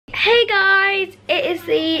Hey guys, it is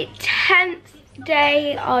the 10th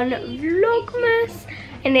day on Vlogmas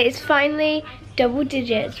and it is finally double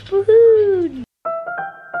digits. Woohoo!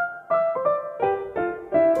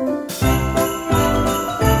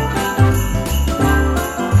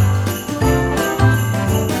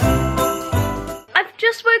 I've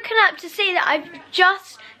just woken up to see that I've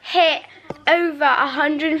just hit over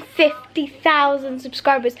 150,000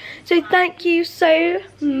 subscribers, so thank you so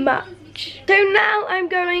much. So now I'm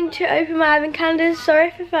going to open my advent calendar.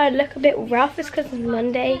 Sorry if I look a bit rough, it's because it's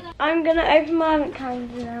Monday. I'm going to open my advent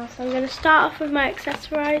calendar now, so I'm going to start off with my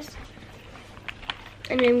accessorize.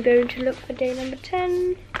 And I'm going to look for day number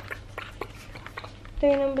 10.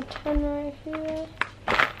 Day number 10 right here.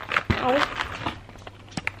 Oh.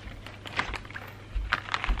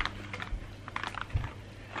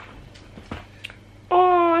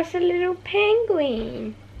 Oh, it's a little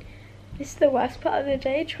penguin. This is the worst part of the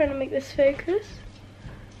day, trying to make this focus.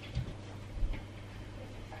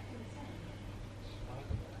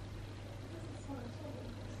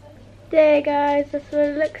 There guys, that's what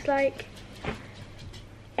it looks like.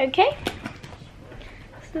 Okay,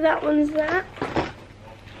 so that one's that.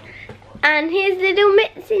 And here's little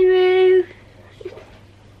Mitzi Moo.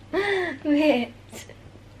 Wait.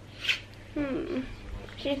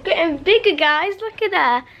 She's getting bigger guys, look at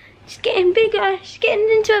her. She's getting bigger, she's getting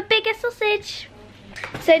into a bigger sausage.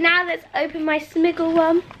 So now let's open my Smiggle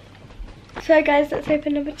one. So guys, let's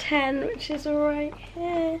open number 10, which is right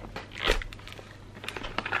here.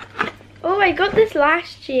 Oh, I got this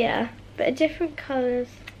last year, but in different colours.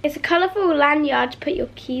 It's a colourful lanyard to put your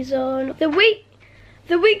keys on. The week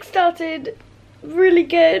started really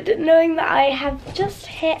good, knowing that I have just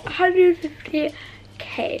hit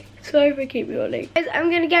 150k. Sorry if I keep yawning. Guys, I'm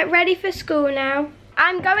gonna get ready for school now.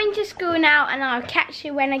 I'm going to school now and I'll catch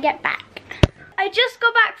you when I get back. I just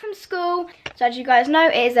got back from school, so as you guys know,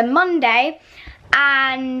 it is a Monday,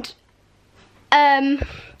 and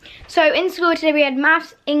so in school today we had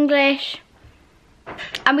maths, English,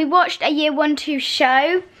 and we watched a year 1-2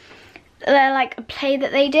 show, like a play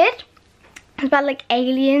that they did. It was about like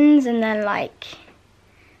aliens, and then like,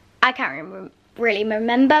 I can't really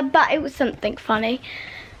remember, but it was something funny.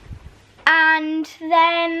 And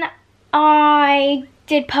then I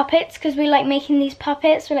did puppets, because we like making these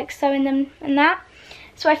puppets, we like sewing them and that.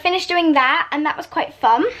 So I finished doing that, and that was quite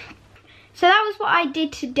fun. So that was what I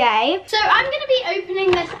did today. So I'm going to be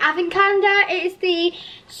opening this advent calendar. It is the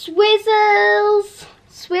Swizzles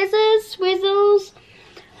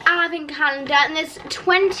advent calendar, and there's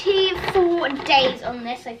 24 days on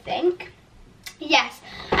this, I think. Yes,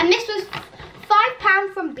 and this was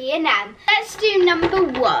 £5 from B&M. Let's do number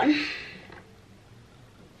 1.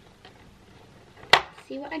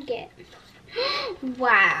 See what I get.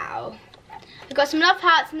 Wow. I've got some love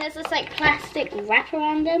hearts, and there's this like plastic wrap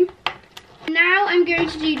around them. Now I'm going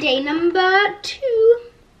to do day number 2,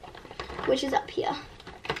 which is up here.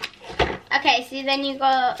 Okay, so then you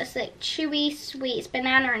got this like chewy sweets,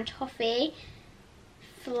 banana and toffee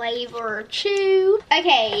flavor chew.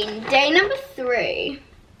 Okay, day number 3.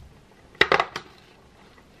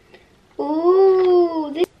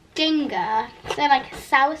 Ooh, this Dinger. So like a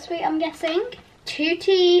sour sweet, I'm guessing.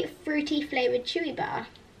 Tutti fruity flavoured chewy bar.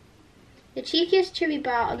 The cheekiest chewy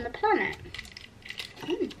bar on the planet.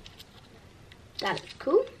 That looks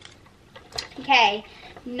cool. Okay,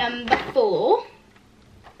 number 4.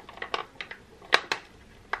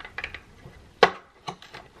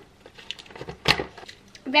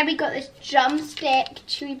 Then we got this drumstick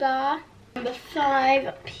chewy bar. Number 5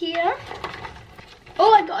 up here.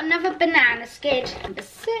 Oh, I got another banana skid. Number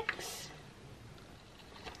 6.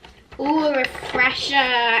 Ooh, a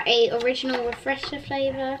refresher, a original refresher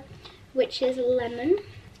flavour, which is lemon.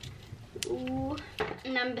 Ooh,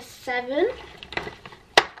 number 7.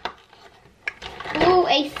 Ooh,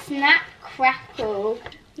 a snack crackle.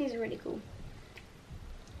 These are really cool.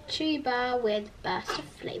 Chewy bar with burst of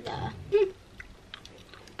flavour.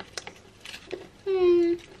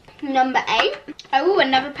 Number 8. Oh,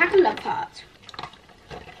 another pack of love hearts.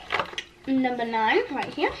 Number 9,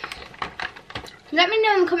 right here. Let me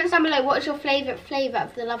know in the comments down below what's your favourite flavour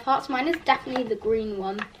of the love hearts. Mine is definitely the green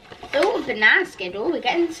one. Oh, banana skid. Oh, we're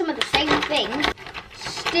getting some of the same things.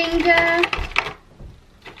 Stinger.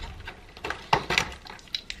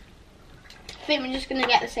 I think we're just going to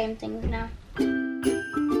get the same things now.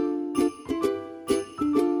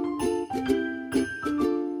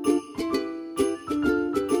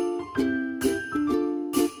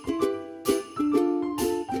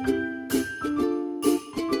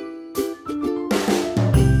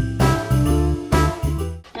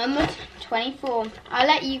 Number 24. I'll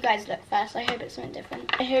let you guys look first. I hope it's something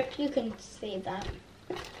different. I hope you can see that.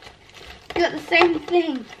 got the same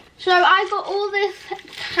thing. So I got all this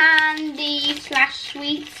candy /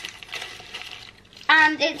 sweets.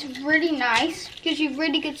 And it's really nice. Gives you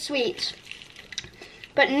really good sweets.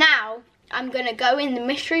 But now I'm going to go in the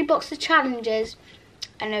mystery box of challenges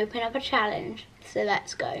and open up a challenge. So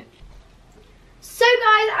let's go. So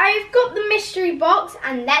guys, I've got the mystery box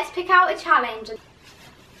and let's pick out a challenge.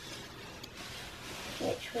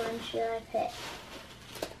 Which one should I pick?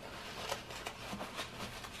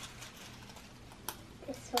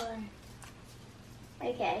 This one.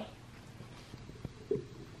 Okay.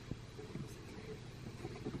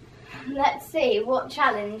 Let's see what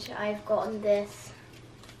challenge I've got on this.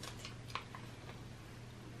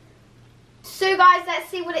 So guys, let's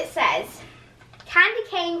see what it says. Candy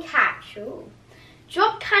cane catch. Ooh.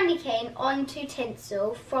 Drop candy cane onto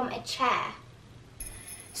tinsel from a chair.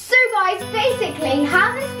 So guys, basically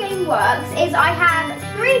how this game works is I have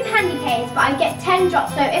 3 candy canes, but I get 10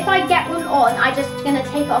 drops. So if I get one on, I'm just gonna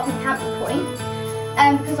take it off and count the points.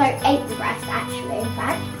 Because I ate the rest actually, in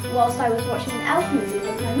fact, whilst I was watching an elf movie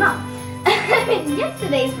with my mum. In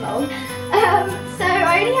yesterday's vlog. So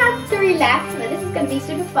I only have 3 left, so this is gonna be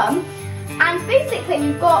super fun. And basically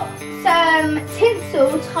we've got some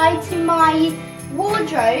tinsel tied to my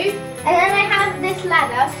wardrobe, and then I have this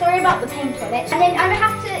ladder, sorry about the paint on it, and then I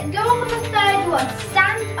have to go up on the 3rd one,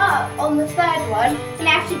 stand up on the 3rd one, and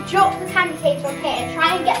I have to drop the candy canes on here and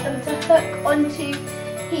try and get them to hook onto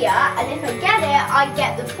here, and if I get it, I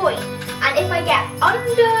get the point. And if I get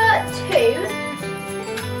under 2,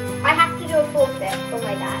 I have to do a forfeit for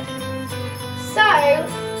my dad. So,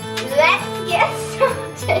 let's get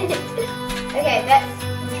started. Okay,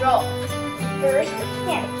 let's drop first the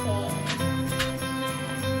candy cane.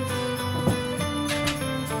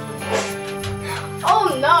 Oh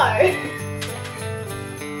no!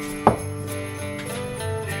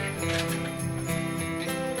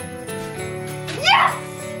 Yes!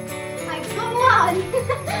 I got one!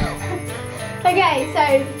 Okay, so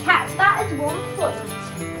catch that as 1 point.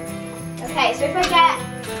 Okay, so if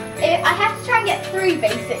I have to try and get 3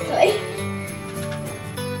 basically.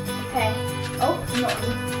 Okay. Oh, not.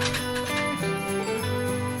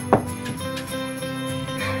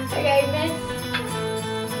 Okay, miss.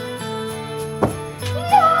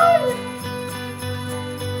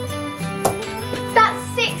 That's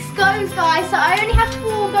 6 goes, guys, so I only have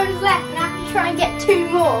 4 goes left and I have to try and get 2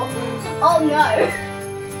 more. Oh no.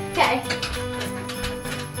 Okay.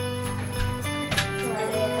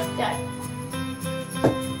 Ready, let's go.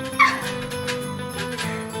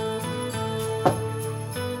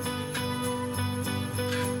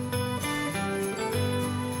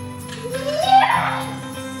 Yes!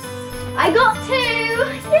 I got 2!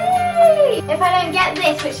 Yay! If I don't get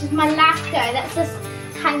this, which is my last go, let's just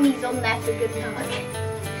hang these on there for good luck.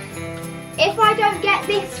 If I don't get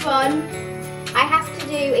this one, I have to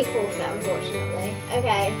do a forfeit, unfortunately.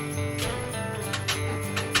 Okay.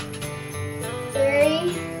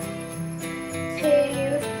 3, 2,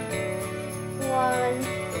 1.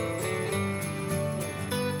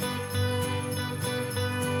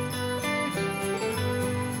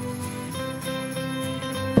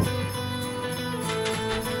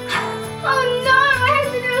 Oh no, I have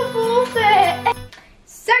to do a forfeit.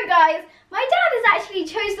 So guys, my dad has actually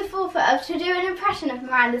chose the forfeit of to do an impression of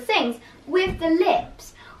Miranda Sings with the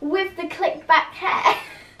lips, with the click back hair.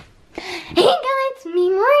 Hey guys, it's me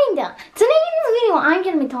Miranda. Today in this video I'm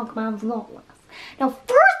going to be talking about Vlogmas. Now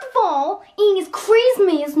first of all, it is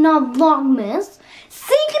Christmas, not Vlogmas.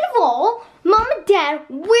 Second of all, Mom and Dad,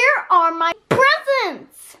 where are my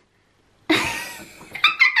presents?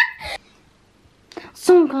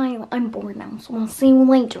 So guys, I'm bored now, so I'll see you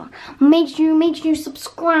later. Make sure you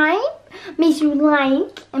subscribe, make sure you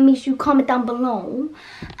like, and make sure you comment down below.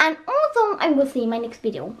 And also, I will see you in my next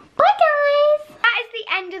video. Bye guys! That is the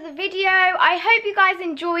end of the video. I hope you guys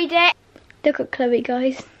enjoyed it. Look at Chloe,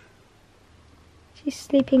 guys. She's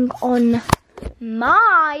sleeping on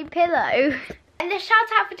my pillow. And the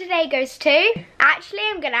shout out for today goes to, actually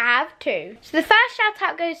I'm going to have 2. So the first shout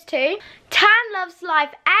out goes to Tan Loves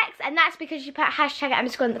Life X, and that's because you put hashtag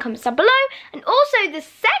 _ in the comments down below. And also the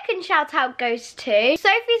second shout out goes to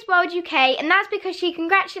Sophie's World UK, and that's because she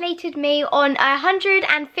congratulated me on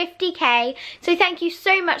 150k. So thank you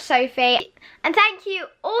so much, Sophie. And thank you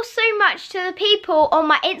also much to the people on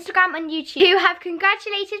my Instagram and YouTube who have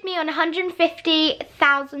congratulated me on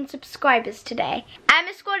 150,000 subscribers today.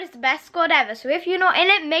 Emma Squad is the best squad ever, so if you're not in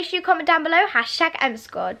it, make sure you comment down below, hashtag Emma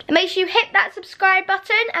Squad. And make sure you hit that subscribe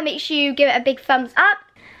button and make sure you give it a big thumbs up.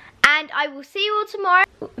 And I will see you all tomorrow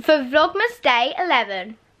for Vlogmas Day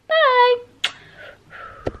 11. Bye!